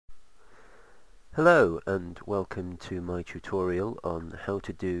Hello and welcome to my tutorial on how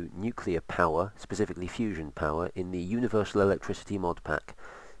to do nuclear power, specifically fusion power, in the Universal Electricity mod pack.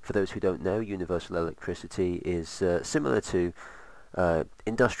 For those who don't know, Universal Electricity is similar to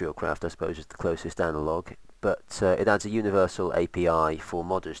industrial craft, I suppose is the closest analogue, but it adds a universal API for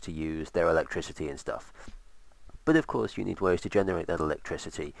modders to use their electricity and stuff. But of course you need ways to generate that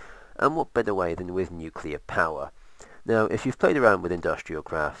electricity, and what better way than with nuclear power? Now, if you've played around with industrial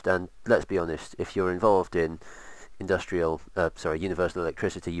craft, and let's be honest, if you're involved in universal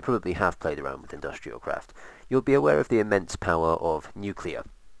electricity, you probably have played around with industrial craft. You'll be aware of the immense power of nuclear.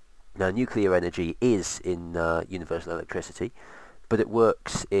 Now, nuclear energy is in universal electricity, but it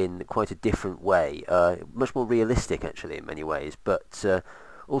works in quite a different way, much more realistic actually in many ways, but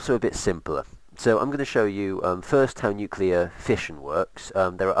also a bit simpler. So I'm going to show you first how nuclear fission works.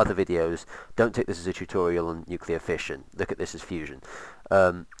 There are other videos. Don't take this as a tutorial on nuclear fission. Look at this as fusion.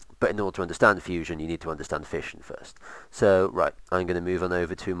 But in order to understand fusion, you need to understand fission first. So, right, I'm going to move on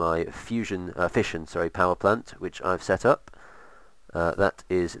over to my fission power plant, which I've set up. That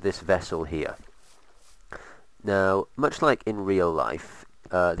is this vessel here. Now, much like in real life,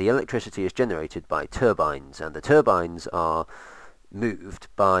 the electricity is generated by turbines, and the turbines are moved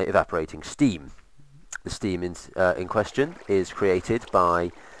by evaporating steam. The steam in question is created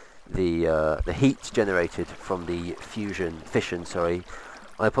by the heat generated from the fission.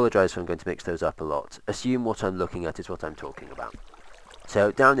 I apologise if I'm going to mix those up a lot. Assume what I'm looking at is what I'm talking about.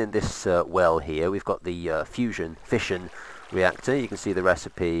 So down in this well here, we've got the fission reactor. You can see the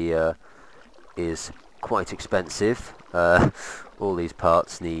recipe is quite expensive. All these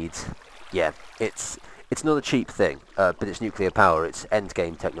parts need, it's not a cheap thing, but it's nuclear power, it's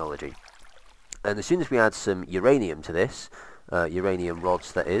endgame technology. And as soon as we add some uranium to this, uranium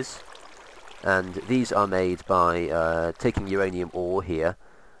rods that is, and these are made by taking uranium ore here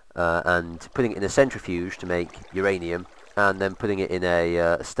and putting it in a centrifuge to make uranium, and then putting it in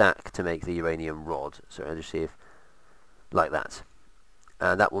a stack to make the uranium rod. So I'll just see if, like that.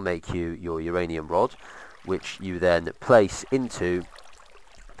 And that will make you your uranium rod, which you then place into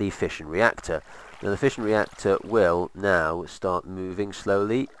the fission reactor. Now the fission reactor will now start moving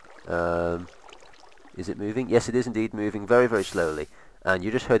slowly. Is it moving? Yes, it is indeed moving very, very slowly. And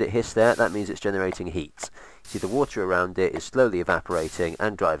you just heard it hiss there. That means it's generating heat. See, the water around it is slowly evaporating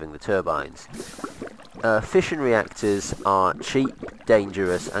and driving the turbines. Fission reactors are cheap,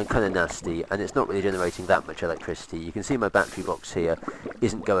 dangerous, and kind of nasty, and it's not really generating that much electricity. You can see my battery box here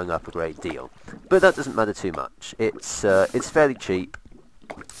isn't going up a great deal. But that doesn't matter too much. It's fairly cheap.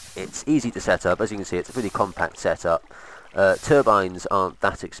 It's easy to set up. As you can see, it's a pretty compact setup. Turbines aren't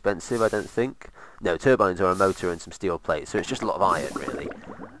that expensive, I don't think. No, turbines are a motor and some steel plates, so it's just a lot of iron, really.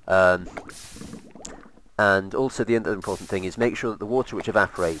 And also the other important thing is make sure that the water which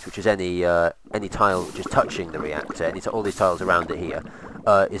evaporates, which is any tile which is touching the reactor, all these tiles around it here,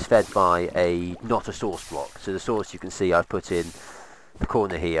 is fed by not a source block. So the source you can see I've put in the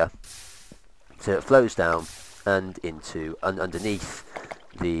corner here, so it flows down and into underneath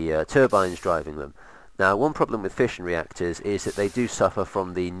the turbines driving them. Now, one problem with fission reactors is that they do suffer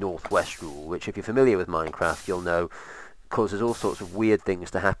from the northwest rule, which if you're familiar with Minecraft, you'll know causes all sorts of weird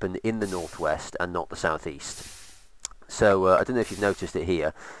things to happen in the northwest and not the southeast. So, I don't know if you've noticed it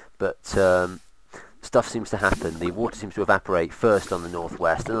here, but stuff seems to happen. The water seems to evaporate first on the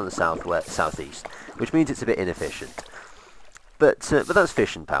northwest and on the southeast, which means it's a bit inefficient. But that's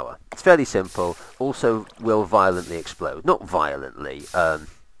fission power. It's fairly simple. Also will violently explode. Not violently,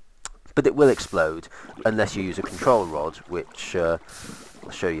 but it will explode unless you use a control rod, which I'll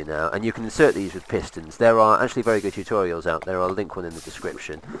show you now. And you can insert these with pistons. There are actually very good tutorials out there. I'll link one in the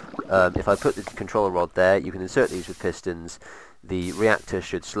description. If I put the control rod there, you can insert these with pistons. The reactor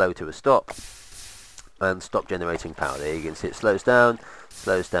should slow to a stop and stop generating power. There you can see it slows down,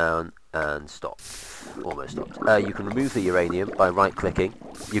 and stop. Almost stopped. You can remove the uranium by right-clicking.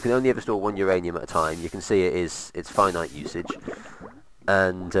 You can only ever store one uranium at a time. You can see it's finite usage.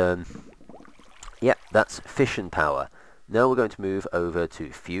 And yeah, that's fission power. Now we're going to move over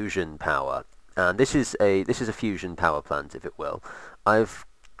to fusion power, and this is a fusion power plant, if it will. I've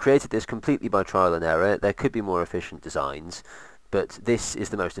created this completely by trial and error. There could be more efficient designs, but this is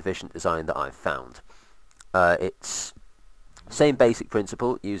the most efficient design that I've found. It's same basic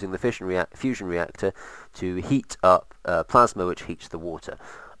principle, using the fusion reactor to heat up plasma, which heats the water.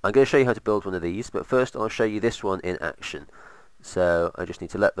 I'm going to show you how to build one of these, but first I'll show you this one in action. So I just need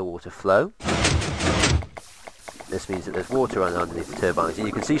to let the water flow. This means that there's water underneath the turbines, and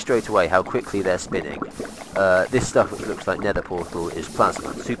you can see straight away how quickly they're spinning. This stuff, which looks like nether portal, is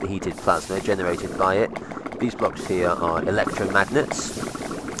plasma, superheated plasma generated by it. These blocks here are electromagnets.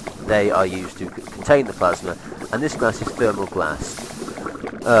 They are used to contain the plasma, and this glass is thermal glass.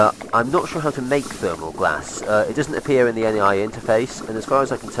 I'm not sure how to make thermal glass. It doesn't appear in the NEI interface, and as far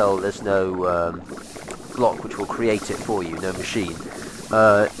as I can tell, there's no block which will create it for you, no machine. If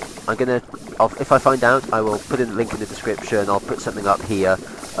I find out, I will put in a link in the description. I'll put something up here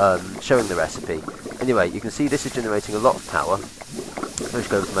showing the recipe. Anyway, you can see this is generating a lot of power. I'll just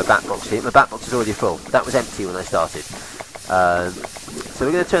go over to my bat box here. My bat box is already full. That was empty when I started. So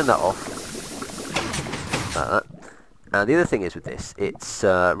we're going to turn that off. Like that. And the other thing is with this, it's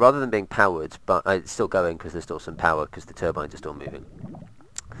rather than being powered, but it's still going because there's still some power because the turbines are still moving.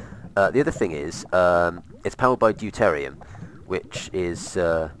 The other thing is, it's powered by deuterium, which is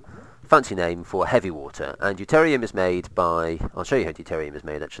fancy name for heavy water. And deuterium is made by, I'll show you how deuterium is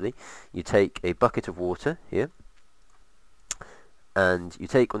made actually. You take a bucket of water here, and you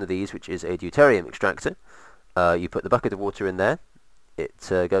take one of these, which is a deuterium extractor. You put the bucket of water in there. It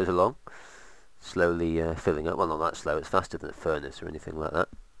goes along, slowly filling up. Well, not that slow, it's faster than a furnace or anything like that.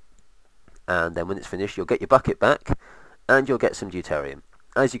 And then when it's finished, you'll get your bucket back, and you'll get some deuterium.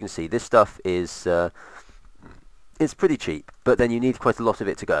 As you can see, this stuff is it's pretty cheap, but then you need quite a lot of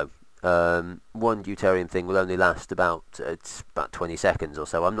it to go. One deuterium thing will only last about 20 seconds or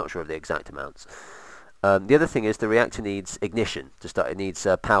so. I'm not sure of the exact amounts. The other thing is the reactor needs ignition to start. It needs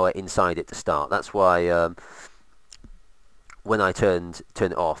power inside it to start. That's why when I turn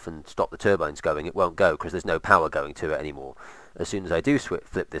it off and stop the turbines going, it won't go because there's no power going to it anymore. As soon as I do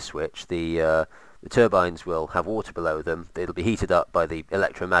flip this switch, the turbines will have water below them. It'll be heated up by the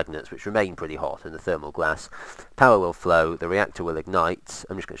electromagnets, which remain pretty hot in the thermal glass. Power will flow. The reactor will ignite.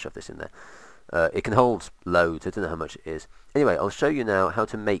 I'm just going to shove this in there. It can hold loads. I don't know how much it is. Anyway, I'll show you now how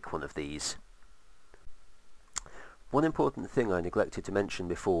to make one of these. One important thing I neglected to mention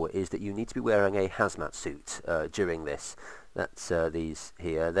before is that you need to be wearing a hazmat suit during this. That's these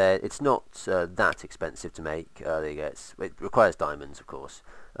here. It's not that expensive to make. There you go. It requires diamonds, of course.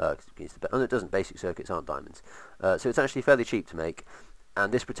 Oh, no, it doesn't. Basic circuits aren't diamonds. So it's actually fairly cheap to make,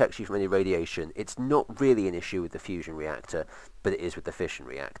 and this protects you from any radiation. It's not really an issue with the fusion reactor, but it is with the fission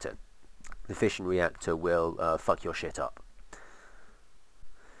reactor. The fission reactor will fuck your shit up.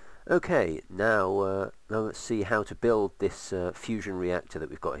 Okay, now let's see how to build this fusion reactor that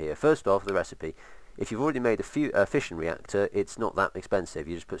we've got here. First off, the recipe. If you've already made a fission reactor, it's not that expensive.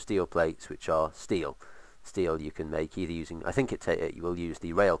 You just put steel plates, which are steel. Steel you can make either using, I think you will use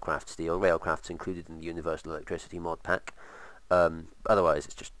the Railcraft steel. Railcraft's included in the Universal Electricity mod pack. Otherwise,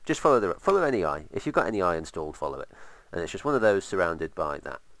 it's just follow NEI. If you've got NEI installed, follow it. And it's just one of those surrounded by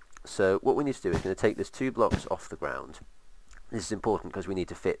that. So what we need to do is going to take this 2 blocks off the ground. This is important because we need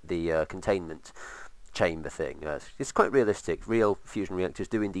to fit the containment chamber thing. It's quite realistic. Real fusion reactors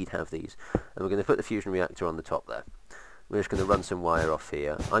do indeed have these. And we're going to put the fusion reactor on the top there. We're just going to run some wire off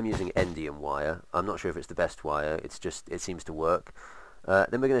here. I'm using endium wire. I'm not sure if it's the best wire. It seems to work.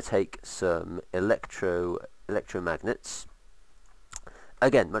 Then we're going to take some electromagnets.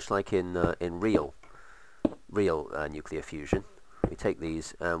 Again, much like in real nuclear fusion, we take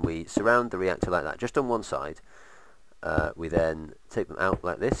these and we surround the reactor like that, just on one side. We then take them out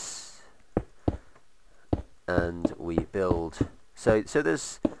like this, and we build. So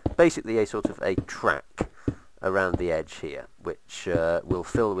there's basically a sort of a track around the edge here, which will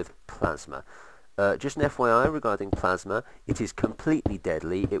fill with plasma. Just an FYI regarding plasma, it is completely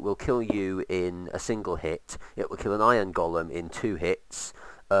deadly. It will kill you in a single hit. It will kill an iron golem in 2 hits.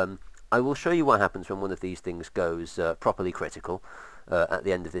 I will show you what happens when one of these things goes properly critical at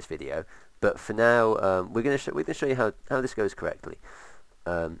the end of this video. But for now, we're going to show you how this goes correctly.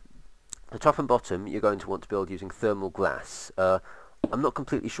 The top and bottom you're going to want to build using thermal glass. I'm not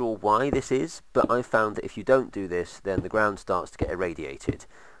completely sure why this is, but I found that if you don't do this, then the ground starts to get irradiated,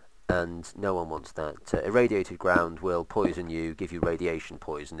 and no one wants that. Irradiated ground will poison you, give you radiation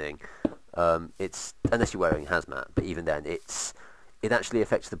poisoning. It's unless you're wearing hazmat, but even then, it actually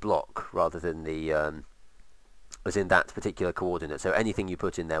affects the block rather than the as in that particular coordinate. So anything you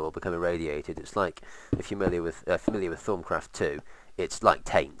put in there will become irradiated. It's like, if you're familiar with Thaumcraft 2, it's like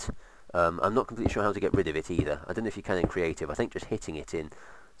taint. I'm not completely sure how to get rid of it either. I don't know if you can in creative. I think just hitting it in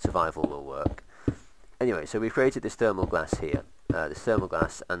survival will work. Anyway, so we've created this thermal glass here, this thermal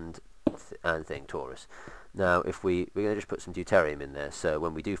glass and thing, torus. Now, we're going to just put some deuterium in there, so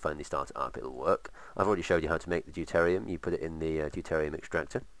when we do finally start it up, it'll work. I've already showed you how to make the deuterium. You put it in the deuterium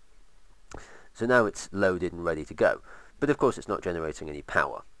extractor. So now it's loaded and ready to go. But of course, it's not generating any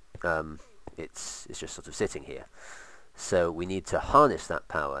power. It's just sort of sitting here. So we need to harness that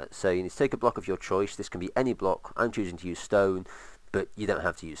power. So you need to take a block of your choice. This can be any block. I'm choosing to use stone, but you don't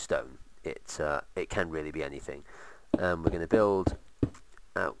have to use stone. It can really be anything. We're going to build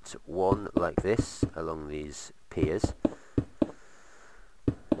out one like this along these piers,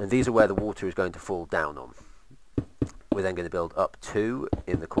 and these are where the water is going to fall down on. We're then going to build up two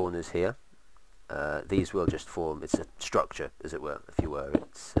in the corners here. These will just form, it's a structure as it were, if you were.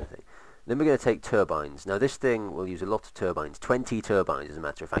 It's a thing. Then we're going to take turbines. Now this thing will use a lot of turbines, 20 turbines as a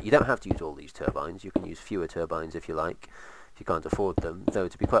matter of fact. You don't have to use all these turbines, you can use fewer turbines if you like, if you can't afford them. Though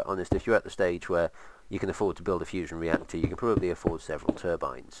to be quite honest, if you're at the stage where you can afford to build a fusion reactor, you can probably afford several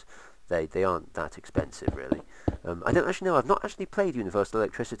turbines. They aren't that expensive really. I don't actually know, I've not actually played Universal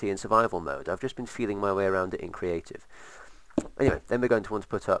Electricity in survival mode, I've just been feeling my way around it in creative. Anyway, then we're going to want to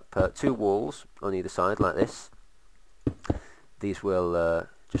put up two walls on either side like this. These will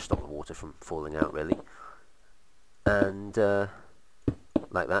just stop the water from falling out really. And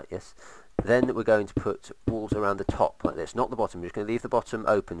like that, yes. Then we're going to put walls around the top like this, not the bottom. We're just going to leave the bottom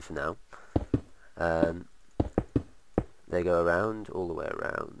open for now. They go around, all the way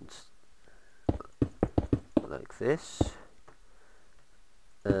around, like this.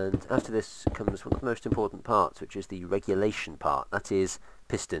 And after this comes one of the most important parts, which is the regulation part. That is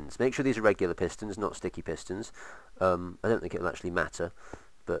pistons. Make sure these are regular pistons, not sticky pistons. I don't think it will actually matter,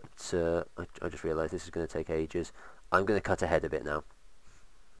 but I just realised this is going to take ages. I'm going to cut ahead a bit now.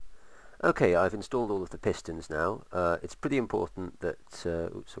 Okay, I've installed all of the pistons now. It's pretty important that...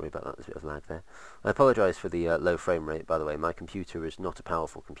 oops, sorry about that, there's a bit of lag there. I apologise for the low frame rate, by the way. My computer is not a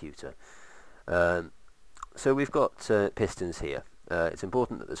powerful computer. So we've got pistons here. It's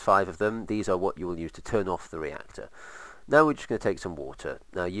important that there's 5 of them. These are what you will use to turn off the reactor. Now we're just going to take some water.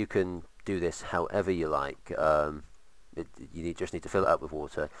 Now you can do this however you like. You just need to fill it up with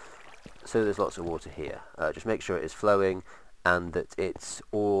water. So there's lots of water here. Just make sure it is flowing and that it's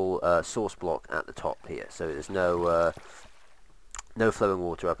all source block at the top here. So there's no flowing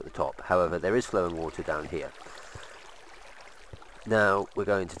water up at the top. However, there is flowing water down here. Now we're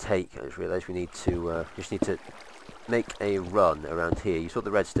going to take... I just realised we need to just need to make a run around here. You saw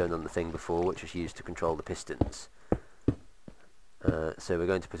the redstone on the thing before, which is used to control the pistons. So we're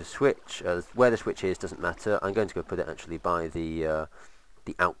going to put a switch. Where the switch is doesn't matter. I'm going to go put it actually by the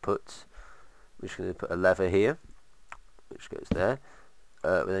output. We're just going to put a lever here, which goes there.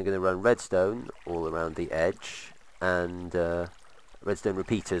 We're then going to run redstone all around the edge, and redstone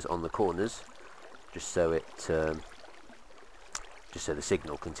repeaters on the corners, just so it just so the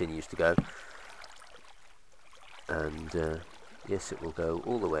signal continues to go. And yes, it will go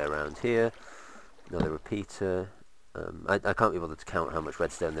all the way around here. Another repeater. I can't be bothered to count how much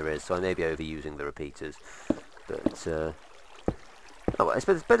redstone there is, so I may be overusing the repeaters. But oh, well, it's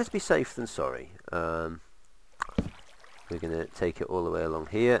better to be safe than sorry. We're going to take it all the way along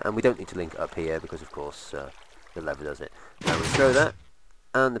here, and we don't need to link it up here because, of course, the lever does it. Now we throw that,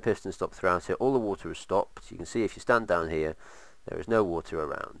 and the piston stops throughout it. All the water is stopped. You can see if you stand down here, there is no water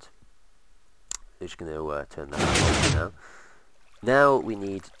around. We're just going to turn that on now. Now we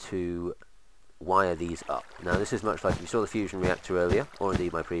need to wire these up. Now this is much like you saw the fusion reactor earlier, or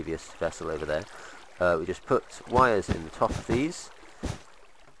indeed my previous vessel over there. We just put wires in the top of these,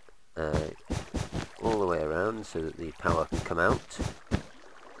 all the way around so that the power can come out,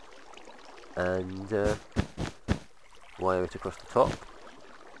 and wire it across the top,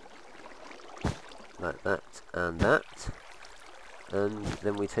 like that and that. And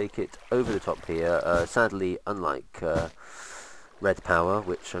then we take it over the top here. Sadly, unlike red power,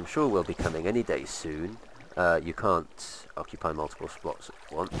 which I'm sure will be coming any day soon, you can't occupy multiple spots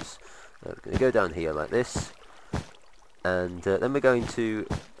at once. We're going to go down here like this, and then we're going to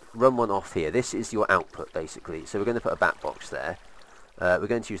run one off here. This is your output, basically. So we're going to put a bat box there. We're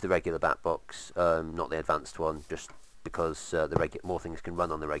going to use the regular bat box, not the advanced one, just because more things can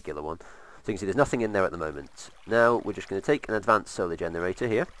run on the regular one. So you can see there's nothing in there at the moment. Now we're just going to take an advanced solar generator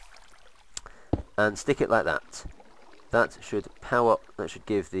here and stick it like that. That should power. That should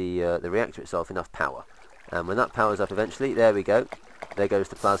give the reactor itself enough power. And when that powers up eventually, there we go. There goes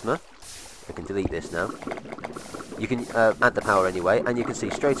the plasma. I can delete this now. You can add the power anyway, and you can see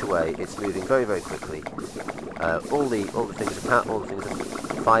straight away it's moving very, very quickly. All the things are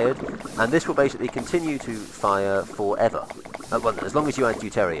fired, and this will basically continue to fire forever. Well, as long as you add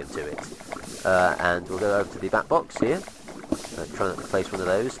deuterium to it. And we'll go over to the bat box here. Try not to place one of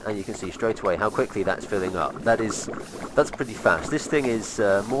those, and you can see straight away how quickly that's filling up. That's pretty fast. This thing is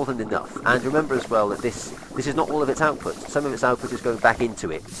more than enough. And remember as well that this is not all of its output. Some of its output is going back into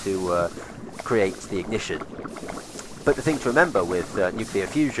it to create the ignition. But the thing to remember with nuclear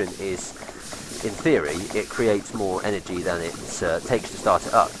fusion is, in theory, it creates more energy than it takes to start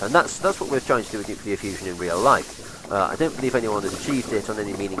it up. And that's what we're trying to do with nuclear fusion in real life. I don't believe anyone has achieved it on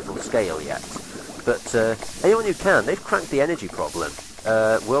any meaningful scale yet. But anyone who can, they've cracked the energy problem.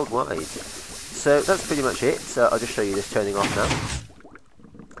 worldwide. So that's pretty much it. I'll just show you this turning off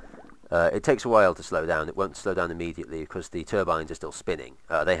now. It takes a while to slow down. It won't slow down immediately because the turbines are still spinning.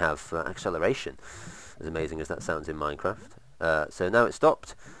 They have acceleration, as amazing as that sounds in Minecraft. So now it's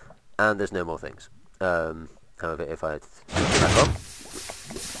stopped, and there's no more things. However, if I turn it back on,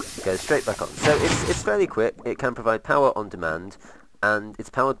 it goes straight back on. So it's fairly quick. It can provide power on demand, and it's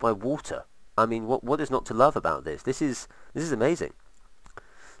powered by water. I mean, what is not to love about this? This is amazing.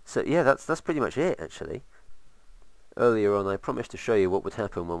 So yeah, that's pretty much it actually. Earlier on, I promised to show you what would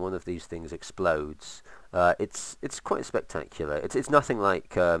happen when one of these things explodes. It's quite spectacular. It's nothing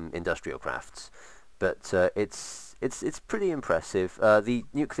like industrial crafts, but it's pretty impressive.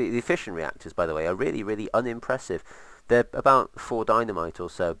 The fission reactors, by the way, are really unimpressive. They're about 4 dynamite or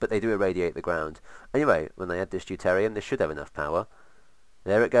so, but they do irradiate the ground. Anyway, when they add this deuterium, they should have enough power.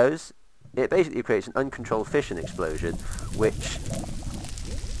 There it goes. It basically creates an uncontrolled fission explosion, which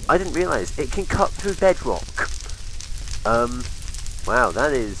I didn't realise it can cut through bedrock. Wow,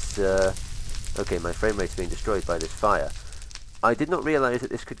 that is okay. My frame rate's being destroyed by this fire. I did not realise that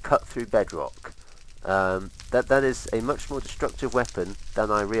this could cut through bedrock. That is a much more destructive weapon than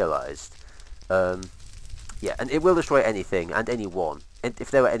I realised. Yeah, and it will destroy anything and anyone. And if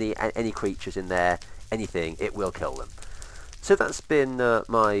there were any creatures in there, anything, it will kill them. So that's been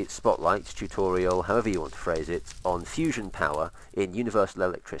my spotlight tutorial, however you want to phrase it, on fusion power in universal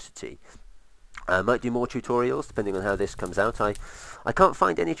electricity. I might do more tutorials depending on how this comes out. I can't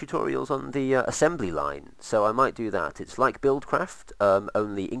find any tutorials on the assembly line, so I might do that. It's like Buildcraft,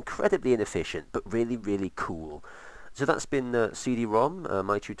 only incredibly inefficient, but really cool. So that's been CD-ROM,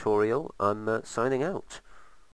 my tutorial. I'm signing out.